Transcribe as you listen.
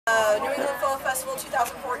New England Fall Festival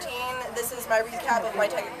 2014. This is my recap of my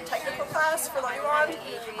technical class for Lux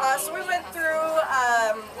Luminous. So we went through,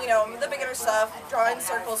 you know, the beginner stuff, drawing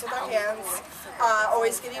circles with our hands,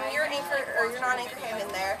 always getting your anchor or your non-anchor hand in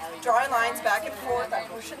there, drawing lines back and forth, that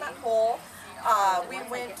push and that pull. We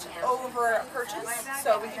went over perches,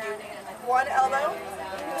 so we could do one elbow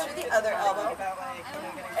to the other elbow.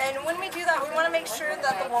 And when we do that, we want to make sure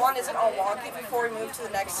that the wand isn't all wonky before we move to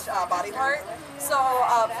the next body part. So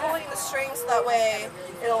pulling the strings, that way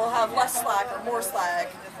it'll have less slack or more slack,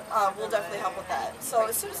 will definitely help with that. So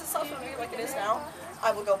as soon as it's self-moving like it is now,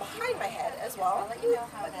 I will go behind my head as well.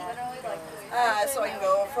 So I can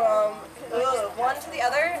go from one to the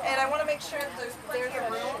other, and I want to make sure there's a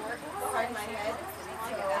room behind my head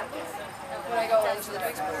when I go into the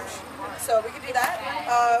next perch. So we can do that.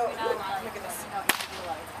 Look at this.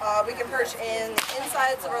 We can perch in the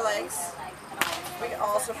insides of our legs. We can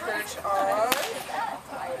also perch on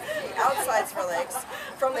the outsides of our legs.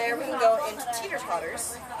 From there we can go into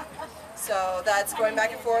teeter-totters. So that's going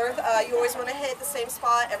back and forth. You always want to hit the same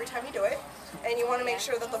spot every time you do it. And you want to make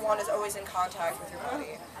sure that the wand is always in contact with your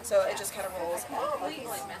body. So it just kind of rolls.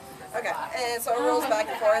 Okay, and so it rolls back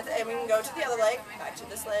and forth, and we can go to the other leg, back to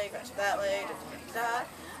this leg, back to that leg,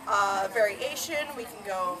 variation, we can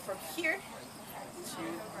go from here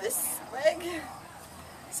to this leg.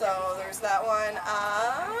 So there's that one.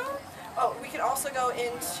 Oh, we can also go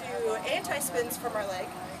into anti-spins from our leg.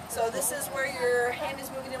 So this is where your hand is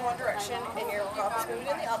moving in one direction and your prop is moving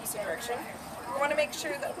in the opposite direction. We want to make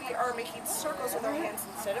sure that we are making circles with our hands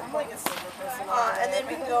instead of points. And then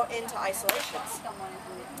we can go into isolations.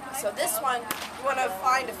 So this one, you want to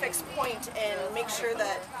find a fixed point and make sure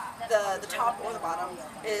that the top or the bottom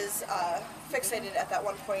is fixated at that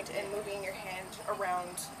one point and moving your hand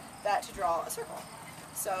around that to draw a circle.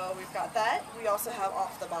 So we've got that. We also have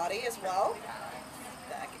off the body as well.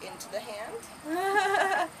 Back into the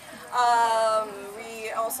hand.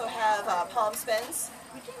 We also have palm spins.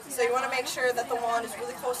 So you want to make sure that the wand is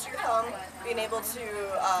really close to your thumb, being able to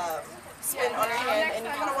spin on your hand, and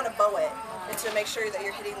you kind of want to bow it and to make sure that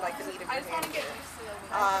you're hitting like the meat of your hand here.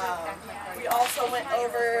 We also went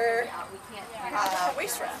over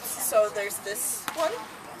waist wraps. So there's this one,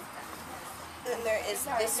 and there is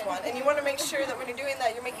this one, and you want to make sure that when you're doing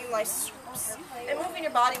that, you're making nice swoops, and moving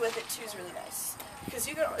your body with it too is really nice. Because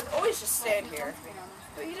you can always just stand here,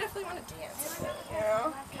 but you definitely want to dance with it, you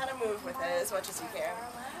know? Kind of move with it as much as you can.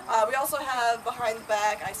 We also have behind the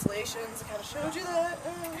back isolations. I kind of showed you that.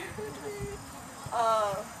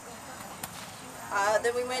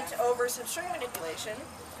 Then we went over some string manipulation,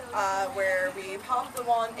 where we pop the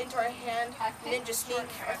wand into our hand, ninja sneak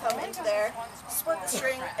our thumb into there, split the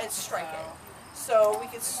string, and strike it. So we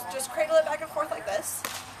could just cradle it back and forth like this.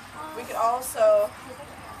 We could also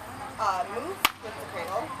move with the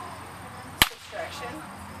cradle, switch direction.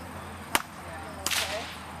 Okay.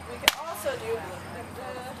 We can also do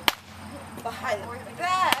behind the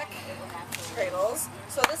back cradles.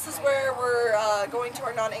 So this is where we're going to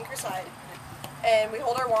our non-anchor side, and we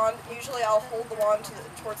hold our wand. Usually I'll hold the wand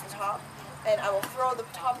towards the top, and I will throw the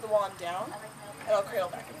top of the wand down, and I'll cradle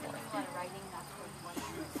back and forth.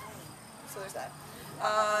 So there's that.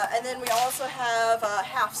 And then we also have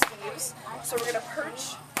half sleeves. So we're going to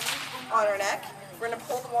perch on our neck. We're going to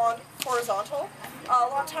pull the wand horizontal. A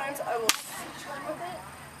lot of times I will turn with it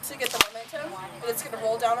to get the momentum, and it's going to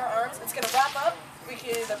roll down our arms. It's going to wrap up. We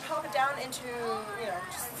can either pop it down into, you know,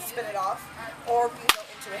 just spin it off, or we can go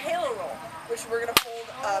into a halo roll, which we're going to hold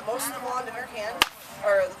most of the wand in our hand,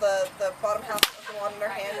 or the bottom half of the wand in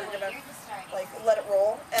our hand. We're going to like let it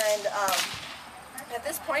roll, and at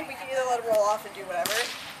this point we can either let it roll off and do whatever,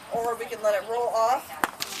 or we can let it roll off,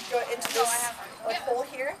 go into this like hole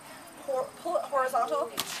here, pull it horizontal,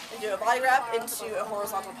 and do a body wrap into a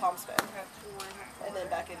horizontal palm spin. And then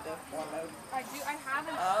back into wand mode. I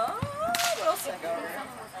haven't. What else did I go over?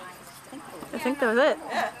 I think that was it.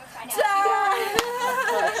 Yeah.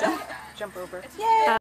 Jump over. Yay!